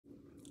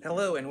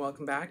Hello and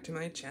welcome back to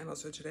my channel.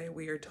 So today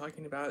we are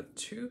talking about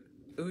two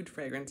oud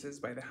fragrances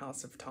by the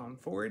House of Tom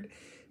Ford.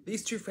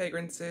 These two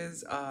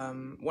fragrances,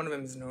 one of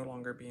them is no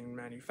longer being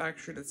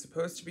manufactured. It's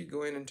supposed to be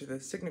going into the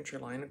signature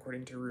line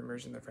according to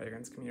rumors in the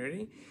fragrance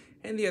community.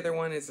 And the other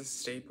one is a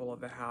staple of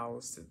the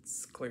house.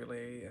 It's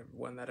clearly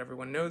one that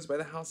everyone knows by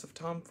the House of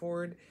Tom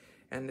Ford.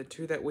 And the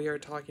two that we are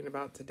talking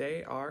about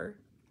today are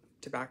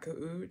Tobacco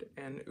Oud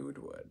and Oud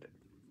Wood.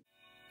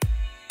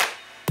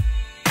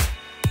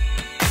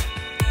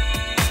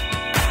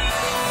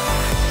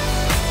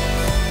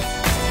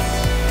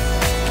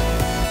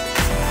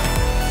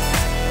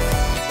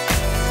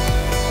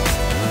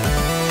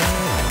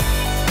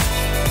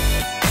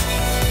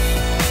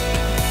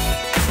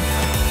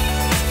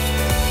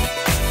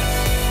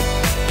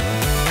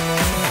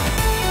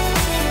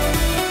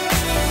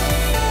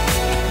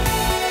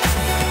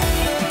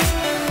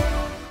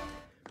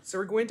 So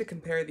we're going to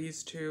compare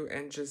these two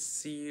and just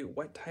see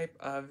what type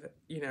of,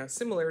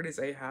 similarities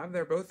they have.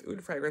 They're both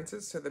oud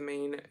fragrances, so the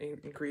main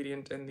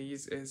ingredient in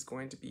these is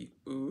going to be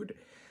oud,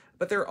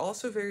 but they're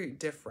also very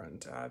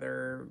different.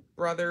 They're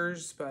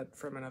brothers, but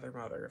from another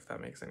mother, if that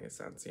makes any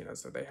sense,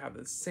 so they have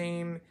the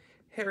same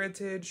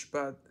heritage,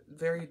 but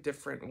very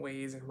different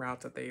ways and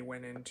routes that they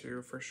went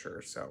into for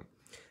sure. So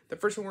the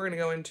first one we're going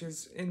to go into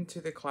is into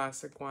the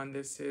classic one.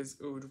 This is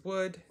Oud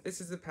Wood. This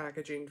is the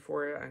packaging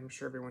for it. I'm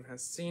sure everyone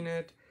has seen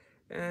it.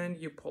 And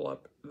you pull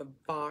up the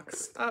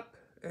box up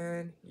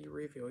and you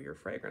reveal your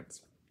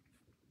fragrance.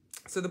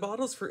 So the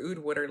bottles for Oud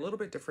Wood are a little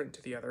bit different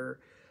to the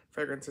other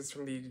fragrances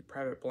from the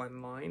private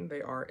blend line.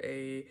 They are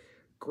a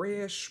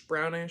grayish,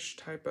 brownish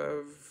type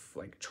of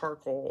like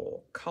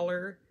charcoal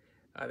color.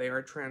 They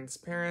are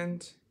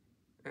transparent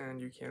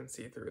and you can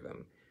see through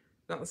them.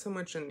 Not so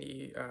much in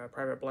the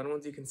private blend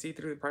ones. You can see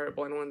through the private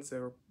blend ones.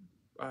 They're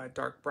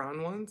dark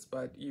brown ones,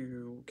 but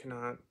you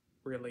cannot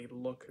really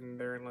look in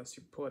there unless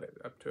you put it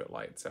up to a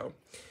light. So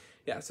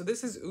yeah, so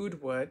this is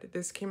Oud Wood.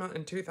 This came out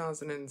in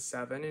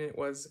 2007 and it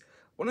was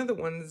one of the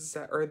ones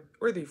that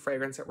or the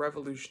fragrance that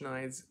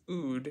revolutionized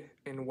oud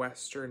in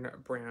Western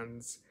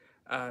brands.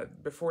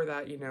 Before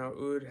that,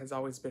 oud has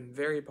always been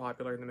very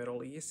popular in the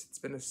Middle East. It's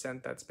been a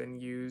scent that's been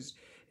used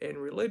in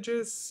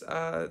religious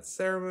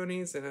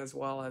ceremonies and as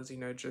well as,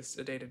 just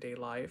a day-to-day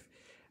life.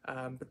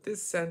 But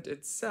this scent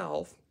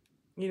itself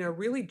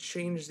really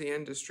changed the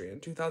industry. In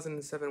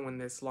 2007, when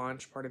this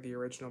launched, part of the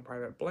original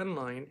private blend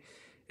line,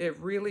 it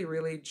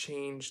really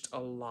changed a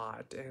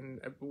lot.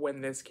 And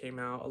when this came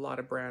out, a lot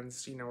of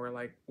brands, were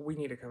like, we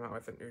need to come out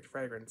with a new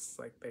fragrance,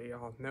 like they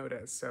all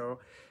noticed. So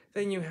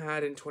then you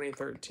had in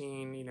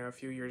 2013, a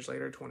few years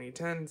later,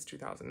 2010s,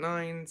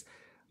 2009s,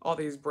 all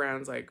these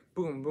brands like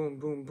boom, boom,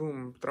 boom,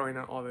 boom, throwing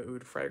out all the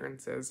oud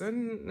fragrances.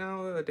 And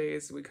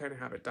nowadays, we kind of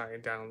have it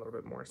dying down a little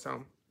bit more.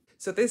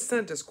 So this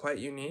scent is quite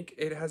unique.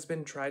 It has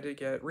been tried to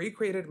get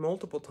recreated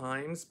multiple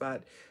times,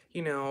 but,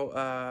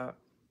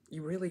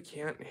 you really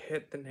can't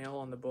hit the nail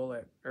on the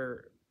bullet,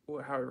 or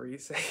however you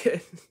say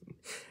it.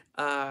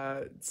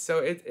 So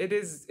it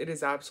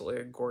is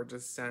absolutely a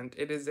gorgeous scent.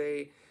 It is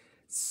a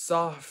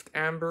soft,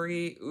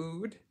 ambery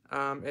oud.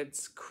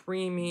 It's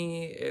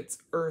creamy, it's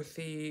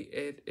earthy,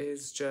 it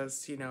is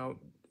just,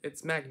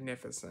 it's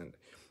magnificent.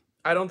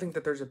 I don't think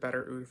that there's a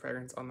better oud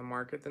fragrance on the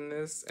market than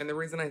this, and the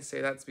reason I say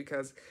that's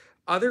because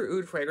other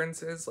oud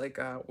fragrances, like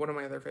one of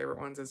my other favorite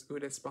ones is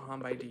Oud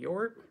Ispahan by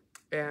Dior,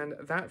 and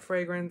that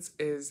fragrance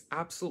is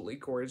absolutely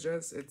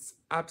gorgeous. It's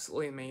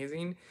absolutely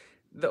amazing.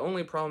 The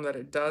only problem that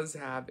it does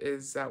have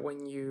is that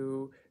when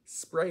you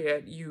spray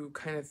it, you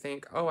kind of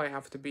think, oh, I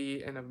have to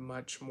be in a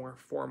much more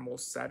formal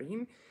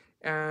setting,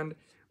 and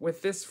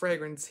with this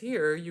fragrance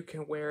here, you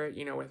can wear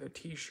it, with a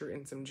t-shirt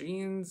and some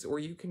jeans, or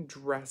you can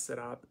dress it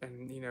up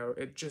and,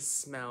 it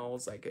just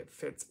smells like it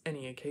fits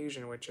any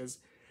occasion, which is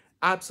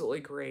absolutely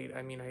great.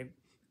 I mean,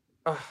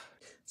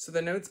 So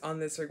the notes on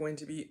this are going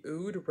to be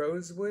oud,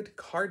 rosewood,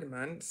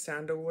 cardamom,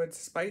 sandalwood,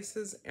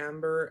 spices,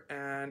 amber,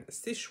 and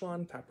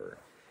Sichuan pepper.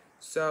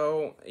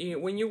 So,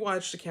 when you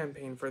watch the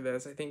campaign for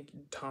this, I think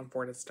Tom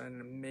Ford has done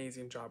an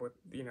amazing job with,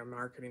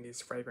 marketing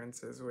these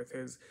fragrances with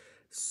his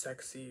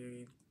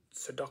sexy,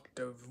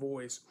 seductive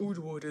voice. Oud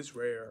Wood is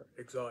rare,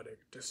 exotic,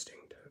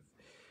 distinctive.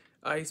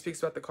 He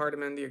speaks about the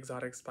cardamom, the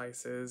exotic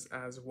spices,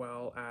 as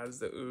well as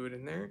the oud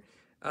in there.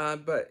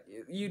 But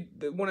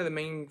one of the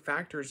main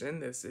factors in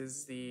this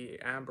is the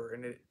amber,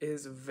 and it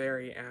is a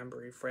very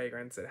ambery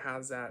fragrance. It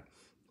has that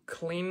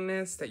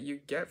cleanness that you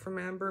get from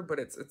amber, but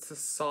it's a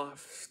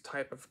soft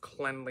type of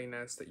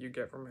cleanliness that you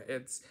get from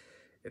it.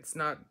 It's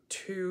not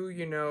too,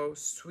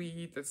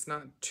 sweet. It's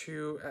not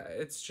too,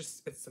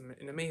 it's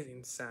an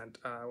amazing scent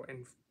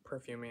in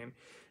perfuming.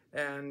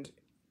 And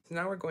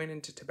now we're going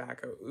into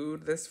Tobacco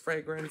Oud. This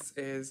fragrance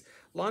is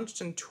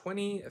launched in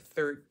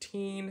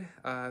 2013.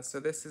 So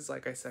this is,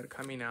 like I said,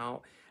 coming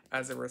out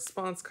as a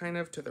response kind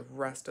of to the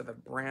rest of the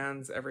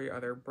brands. Every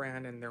other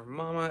brand and their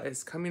mama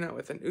is coming out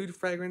with an oud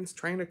fragrance,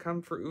 trying to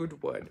come for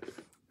Oud Wood.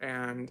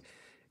 And,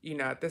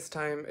 at this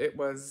time it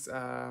was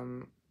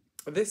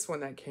this one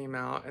that came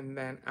out, and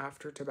then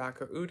after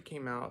Tobacco Oud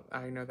came out,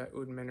 I know that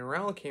Oud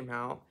Mineral came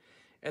out,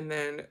 and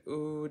then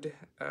Oud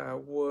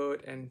Wood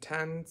Oud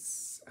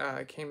Intense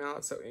came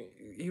out, so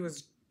he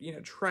was, you know,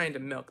 trying to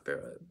milk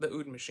the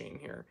oud machine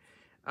here.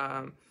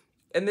 Um,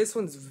 and this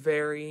one's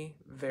very,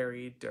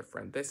 very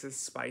different. This is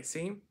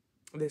spicy.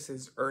 This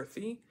is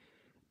earthy.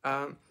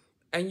 Um,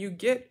 and you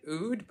get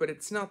oud, but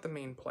it's not the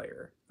main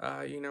player.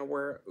 You know,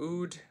 where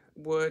Oud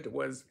Wood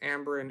was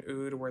amber and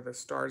oud were the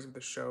stars of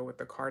the show with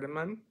the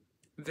cardamom.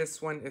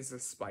 This one is the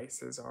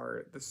spices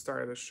are the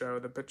star of the show.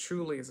 The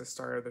patchouli is the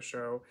star of the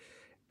show,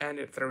 and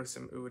it throws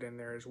some oud in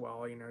there as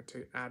well, you know,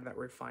 to add that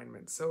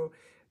refinement. So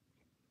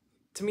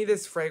to me,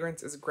 this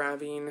fragrance is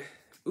grabbing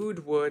Oud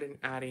Wood and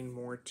adding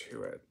more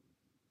to it,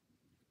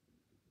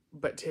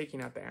 but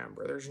taking out the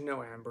amber. There's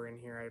no amber in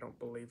here, I don't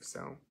believe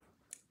so.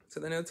 So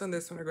the notes on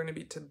this one are going to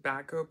be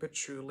tobacco,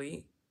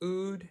 patchouli,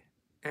 oud,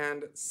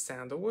 and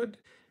sandalwood.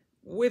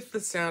 With the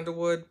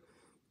sandalwood,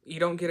 you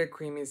don't get a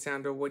creamy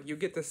sandalwood. You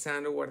get the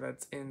sandalwood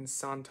that's in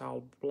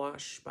Santal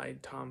Blush by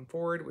Tom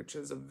Ford, which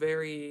is a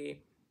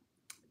very,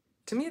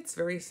 to me, it's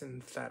very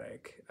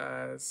synthetic,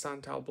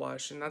 Santal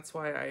Blush, and that's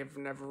why I've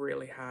never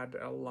really had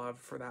a love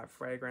for that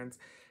fragrance.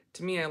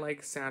 To me, I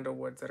like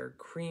sandalwoods that are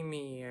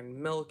creamy and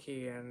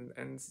milky, and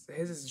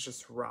his is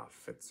just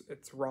rough.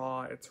 It's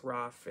raw, it's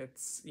rough,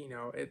 it's, you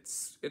know,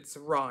 it's a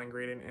raw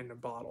ingredient in a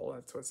bottle.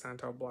 That's what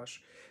Santal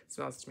Blush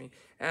smells to me,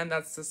 and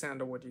that's the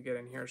sandalwood you get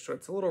in here. So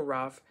it's a little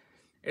rough,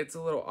 it's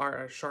a little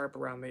sharp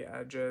around the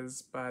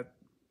edges, but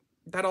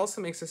that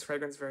also makes this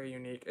fragrance very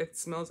unique. It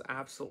smells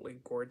absolutely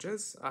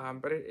gorgeous,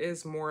 but it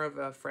is more of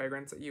a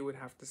fragrance that you would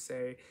have to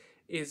say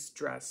is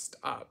dressed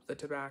up. The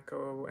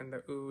tobacco and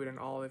the oud and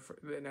all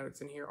the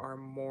notes in here are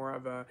more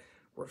of a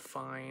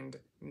refined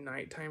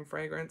nighttime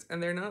fragrance,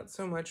 and they're not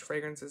so much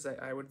fragrances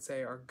that I would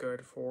say are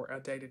good for a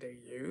day-to-day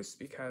use,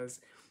 because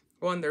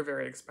one, they're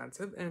very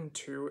expensive, and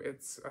two,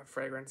 it's a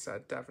fragrance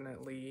that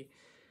definitely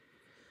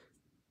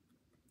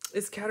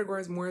is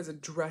categorized more as a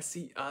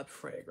dressy up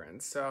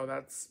fragrance. So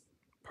that's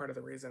part of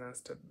the reason as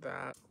to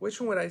that.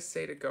 Which one would I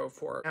say to go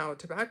for? Now,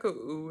 Tobacco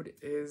Oud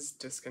is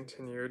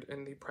discontinued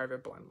in the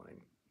private blend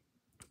line.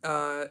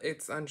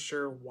 It's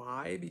unsure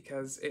why,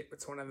 because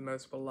it's one of the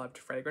most beloved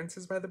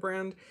fragrances by the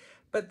brand,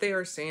 but they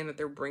are saying that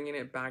they're bringing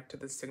it back to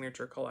the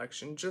signature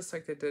collection, just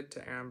like they did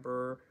to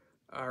Amber,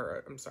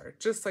 or I'm sorry,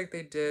 just like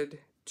they did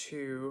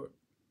to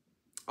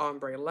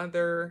Ombre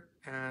Leather,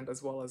 and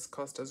as well as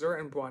Côte d'Azur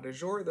and Bois de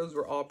Jour. Those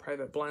were all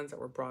private blends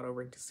that were brought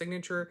over into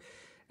signature,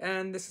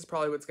 and this is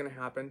probably what's going to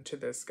happen to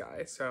this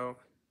guy. So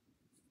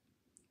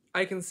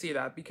I can see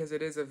that, because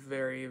it is a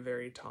very,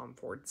 very Tom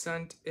Ford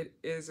scent. It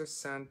is a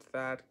scent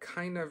that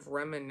kind of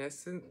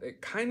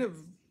it kind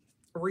of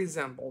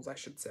resembles, I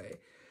should say,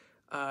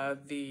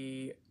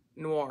 the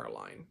Noir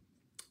line,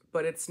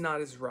 but it's not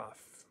as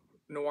rough.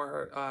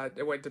 Noir,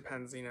 it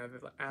depends, you know,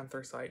 the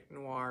Anthracite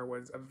Noir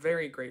was a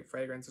very great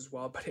fragrance as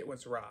well, but it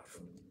was rough.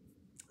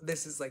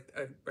 This is like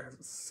a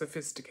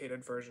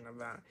sophisticated version of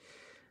that.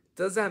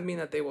 Does that mean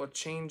that they will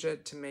change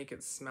it to make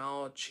it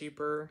smell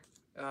cheaper?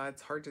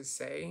 It's hard to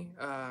say,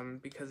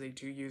 because they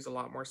do use a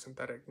lot more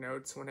synthetic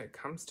notes when it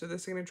comes to the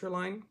signature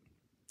line,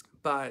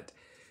 but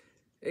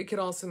it could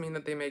also mean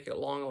that they make it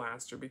long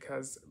lasting,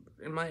 because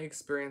in my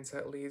experience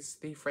at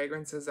least, the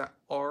fragrances that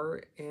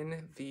are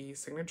in the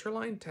signature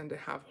line tend to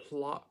have a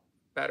lot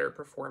better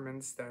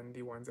performance than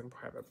the ones in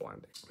private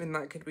blend. And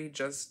that could be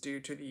just due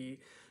to the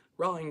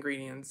raw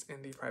ingredients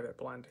in the private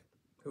blend.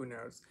 Who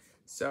knows?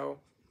 So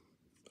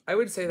I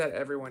would say that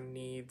everyone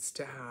needs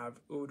to have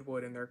Oud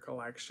Wood in their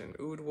collection.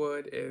 Oud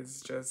Wood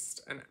is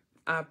just an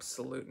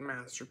absolute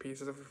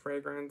masterpiece of a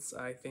fragrance.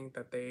 I think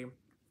that they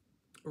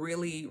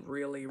really,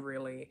 really,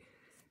 really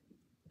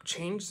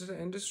changed the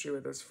industry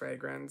with this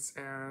fragrance,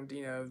 and,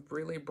 you know,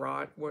 really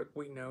brought what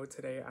we know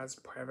today as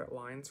private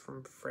lines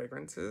from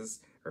fragrances,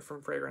 or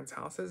from fragrance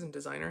houses and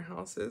designer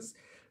houses,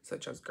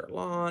 such as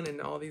Guerlain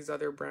and all these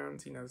other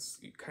brands, you know,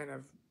 kind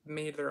of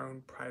made their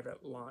own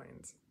private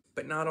lines.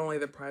 But not only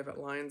the private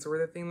lines were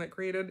the thing that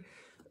created,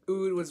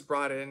 oud was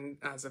brought in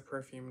as a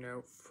perfume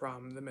note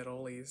from the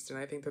Middle East, and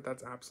I think that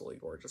that's absolutely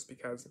gorgeous,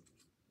 because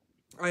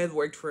I have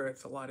worked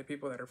with a lot of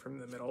people that are from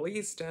the Middle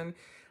East, and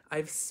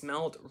I've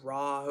smelled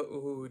raw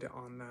oud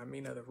on them,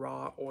 you know, the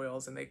raw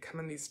oils, and they come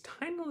in these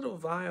tiny little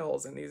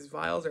vials, and these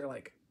vials are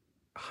like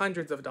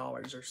hundreds of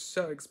dollars. They're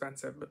so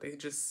expensive, but they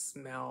just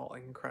smell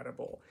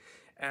incredible.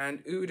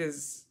 And oud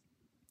is,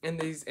 in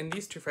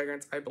these two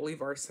fragrances, I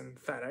believe, are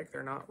synthetic.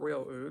 They're not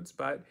real ouds,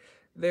 but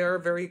they are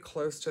very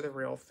close to the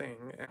real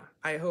thing.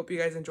 I hope you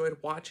guys enjoyed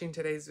watching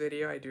today's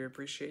video. I do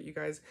appreciate you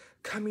guys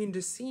coming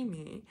to see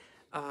me.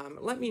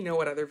 Let me know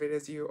what other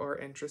videos you are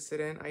interested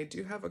in. I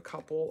do have a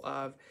couple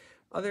of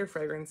other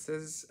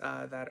fragrances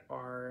that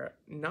are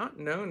not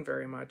known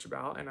very much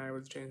about, and I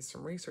was doing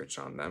some research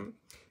on them.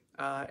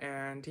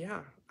 And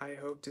yeah, I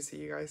hope to see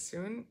you guys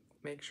soon.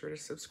 Make sure to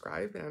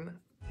subscribe, and